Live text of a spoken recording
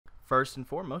First and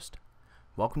foremost,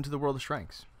 welcome to the world of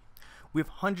Shranks. We have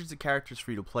hundreds of characters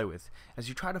for you to play with as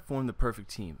you try to form the perfect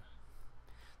team.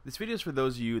 This video is for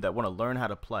those of you that want to learn how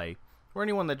to play, or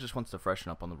anyone that just wants to freshen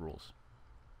up on the rules.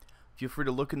 Feel free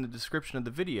to look in the description of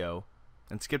the video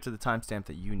and skip to the timestamp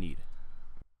that you need.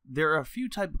 There are a few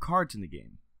types of cards in the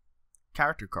game.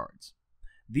 Character cards.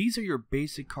 These are your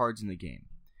basic cards in the game.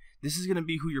 This is going to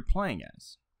be who you're playing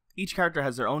as. Each character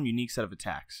has their own unique set of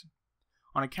attacks.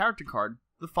 On a character card,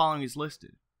 the following is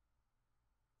listed: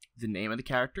 the name of the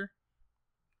character,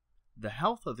 the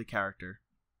health of the character,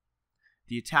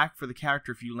 the attack for the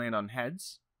character if you land on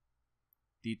heads,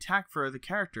 the attack for the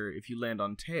character if you land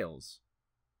on tails,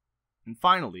 and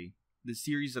finally, the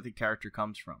series that the character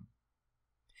comes from.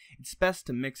 It's best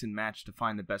to mix and match to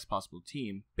find the best possible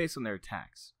team based on their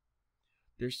attacks.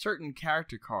 There's certain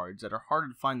character cards that are harder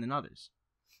to find than others.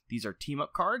 These are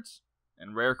team-up cards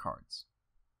and rare cards.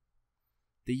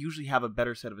 They usually have a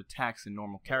better set of attacks than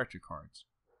normal character cards.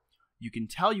 You can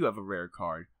tell you have a rare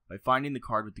card by finding the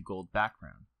card with the gold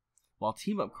background, while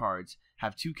team-up cards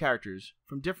have two characters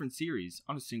from different series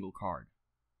on a single card.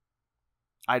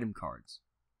 Item cards.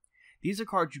 These are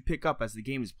cards you pick up as the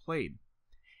game is played.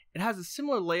 It has a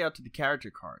similar layout to the character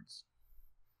cards.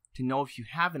 To know if you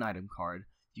have an item card,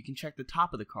 you can check the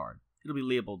top of the card. It'll be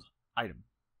labeled Item.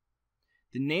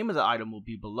 The name of the item will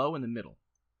be below in the middle.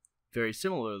 Very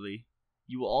similarly,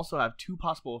 you will also have two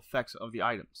possible effects of the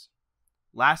items.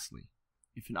 Lastly,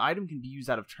 if an item can be used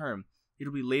out of turn,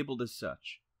 it'll be labeled as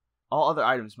such. All other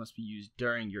items must be used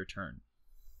during your turn.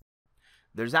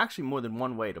 There's actually more than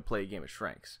one way to play a game of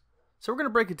Shranks, so we're going to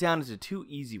break it down into two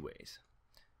easy ways.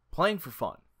 Playing for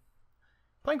fun.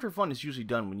 Playing for fun is usually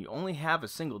done when you only have a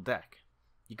single deck.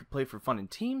 You can play for fun in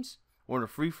teams or in a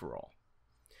free-for-all.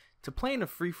 To play in a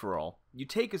free-for-all, you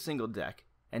take a single deck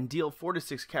and deal 4 to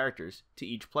 6 characters to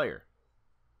each player.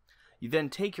 You then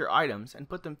take your items and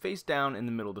put them face down in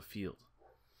the middle of the field.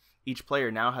 Each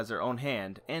player now has their own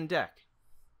hand and deck.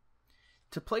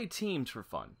 To play teams for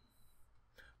fun.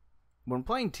 When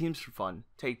playing teams for fun,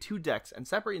 take 2 decks and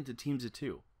separate into teams of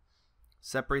 2.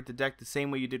 Separate the deck the same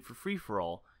way you did for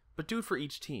free-for-all, but do it for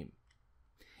each team.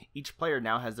 Each player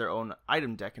now has their own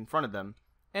item deck in front of them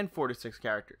and 4 to 6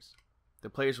 characters. The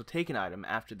players will take an item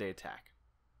after they attack.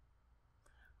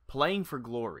 Playing for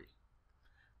glory.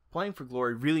 Playing for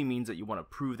glory really means that you want to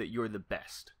prove that you're the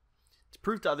best. To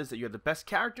prove to others that you have the best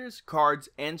characters, cards,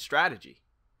 and strategy.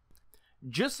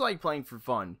 Just like playing for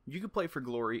fun, you can play for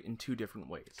glory in 2 different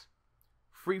ways.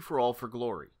 Free-for-all for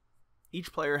glory.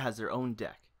 Each player has their own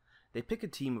deck. They pick a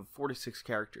team of 4 to 6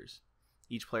 characters.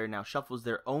 Each player now shuffles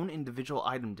their own individual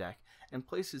item deck and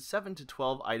places 7 to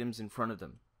 12 items in front of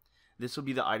them. This will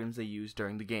be the items they use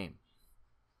during the game.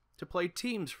 To play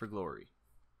teams for glory.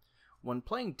 When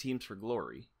playing teams for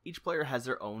glory, each player has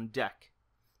their own deck.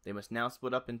 They must now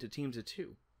split up into teams of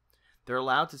 2. They're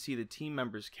allowed to see the team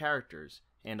members' characters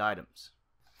and items.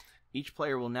 Each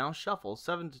player will now shuffle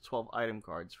 7 to 12 item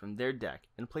cards from their deck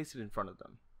and place it in front of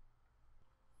them.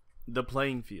 The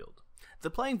playing field. The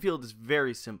playing field is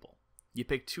very simple. You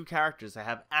pick 2 characters that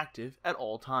have active at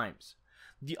all times.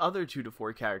 The other 2 to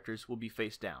 4 characters will be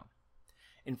face down.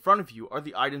 In front of you are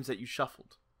the items that you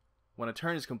shuffled. When a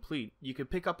turn is complete, you can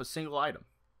pick up a single item.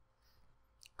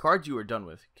 Cards you are done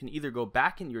with can either go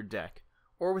back in your deck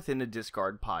or within a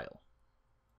discard pile.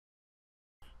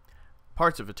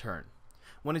 Parts of a turn.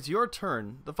 When it's your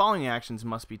turn, the following actions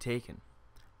must be taken.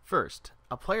 First,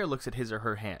 a player looks at his or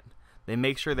her hand. They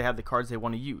make sure they have the cards they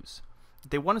want to use. If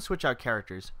they want to switch out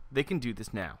characters, they can do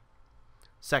this now.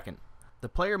 Second, the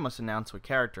player must announce what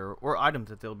character or item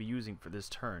that they'll be using for this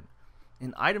turn.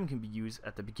 An item can be used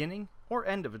at the beginning or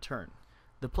end of a turn.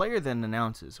 The player then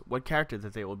announces what character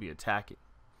that they will be attacking.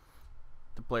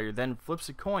 The player then flips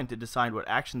a coin to decide what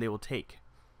action they will take.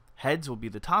 Heads will be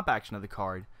the top action of the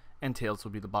card, and tails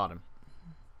will be the bottom.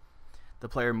 The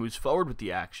player moves forward with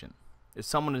the action. If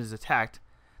someone is attacked,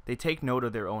 they take note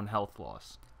of their own health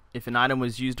loss. If an item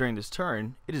was used during this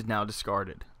turn, it is now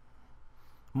discarded.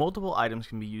 Multiple items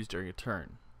can be used during a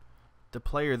turn. The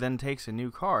player then takes a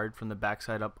new card from the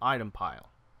backside up item pile.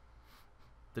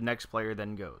 The next player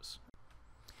then goes.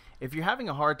 If you're having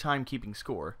a hard time keeping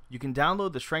score, you can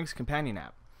download the Shranks Companion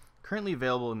app, currently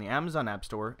available in the Amazon App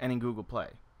Store and in Google Play,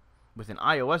 with an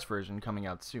iOS version coming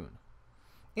out soon.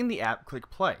 In the app, click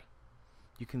Play.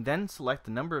 You can then select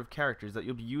the number of characters that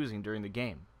you'll be using during the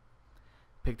game.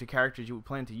 Pick the characters you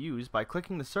plan to use by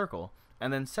clicking the circle,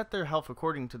 and then set their health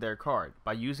according to their card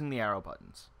by using the arrow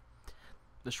buttons.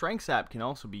 The Shranks app can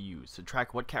also be used to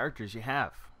track what characters you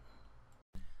have.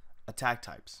 Attack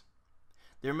types.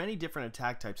 There are many different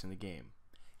attack types in the game.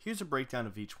 Here's a breakdown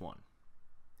of each one.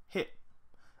 Hit.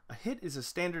 A hit is a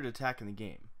standard attack in the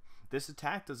game. This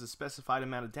attack does a specified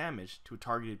amount of damage to a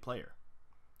targeted player.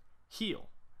 Heal.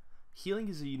 Healing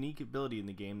is a unique ability in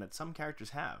the game that some characters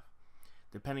have.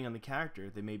 Depending on the character,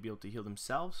 they may be able to heal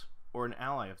themselves or an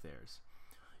ally of theirs.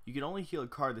 You can only heal a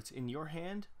card that's in your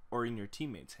hand or in your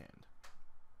teammate's hand.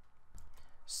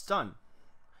 Stun.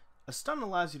 A stun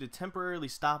allows you to temporarily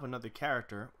stop another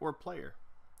character or player.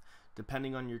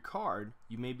 Depending on your card,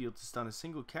 you may be able to stun a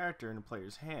single character in a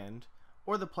player's hand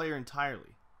or the player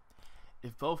entirely.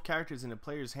 If both characters in a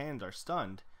player's hand are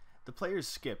stunned, the player is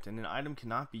skipped and an item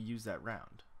cannot be used that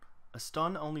round. A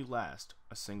stun only lasts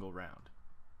a single round.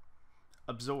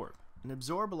 Absorb. An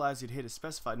absorb allows you to hit a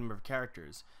specified number of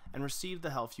characters and receive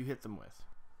the health you hit them with.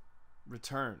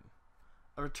 Return.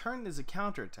 A return is a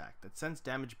counterattack that sends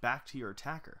damage back to your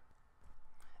attacker.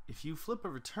 If you flip a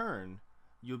return,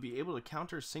 you'll be able to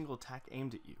counter a single attack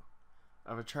aimed at you.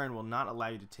 A return will not allow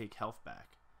you to take health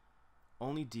back,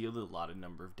 only deal the allotted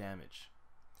number of damage.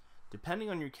 Depending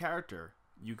on your character,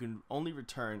 you can only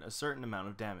return a certain amount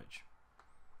of damage.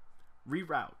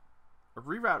 Reroute. A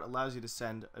reroute allows you to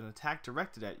send an attack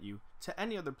directed at you to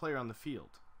any other player on the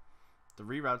field. The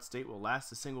reroute state will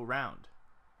last a single round.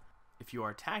 If you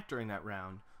are attacked during that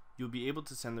round, you'll be able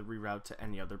to send the reroute to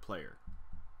any other player.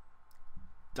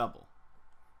 Double.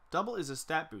 Double is a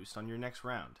stat boost on your next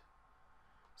round.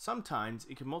 Sometimes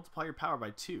it can multiply your power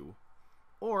by 2,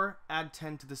 or add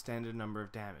 10 to the standard number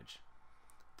of damage.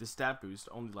 This stat boost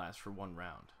only lasts for 1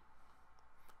 round.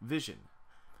 Vision.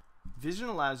 Vision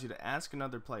allows you to ask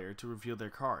another player to reveal their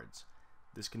cards.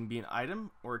 This can be an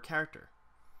item or a character.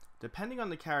 Depending on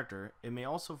the character, it may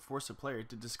also force a player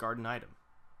to discard an item.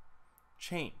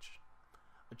 Change.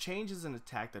 A change is an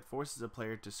attack that forces a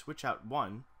player to switch out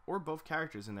one or both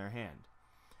characters in their hand.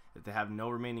 If they have no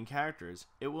remaining characters,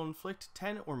 it will inflict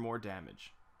 10 or more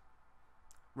damage.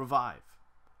 Revive.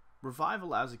 Revive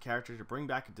allows a character to bring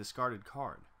back a discarded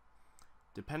card.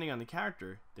 Depending on the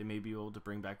character, they may be able to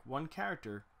bring back one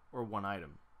character or one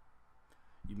item.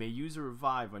 You may use a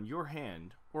revive on your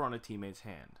hand or on a teammate's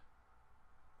hand.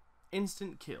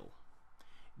 Instant kill.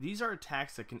 These are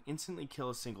attacks that can instantly kill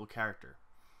a single character.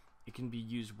 It can be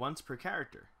used once per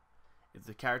character. If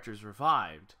the character is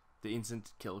revived, the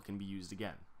instant kill can be used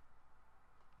again.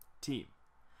 Team.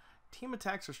 Team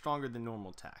attacks are stronger than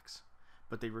normal attacks,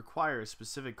 but they require a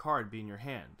specific card be in your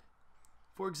hand.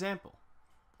 For example,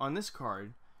 on this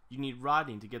card, you need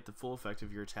Rodding to get the full effect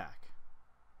of your attack.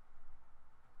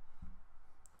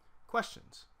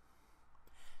 Questions.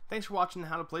 Thanks for watching the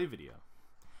How to Play video.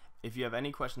 If you have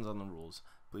any questions on the rules,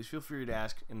 please feel free to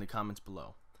ask in the comments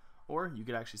below. Or you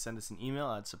could actually send us an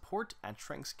email at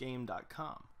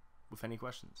support@shranksgame.com with any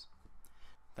questions.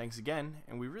 Thanks again,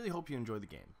 and we really hope you enjoy the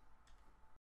game.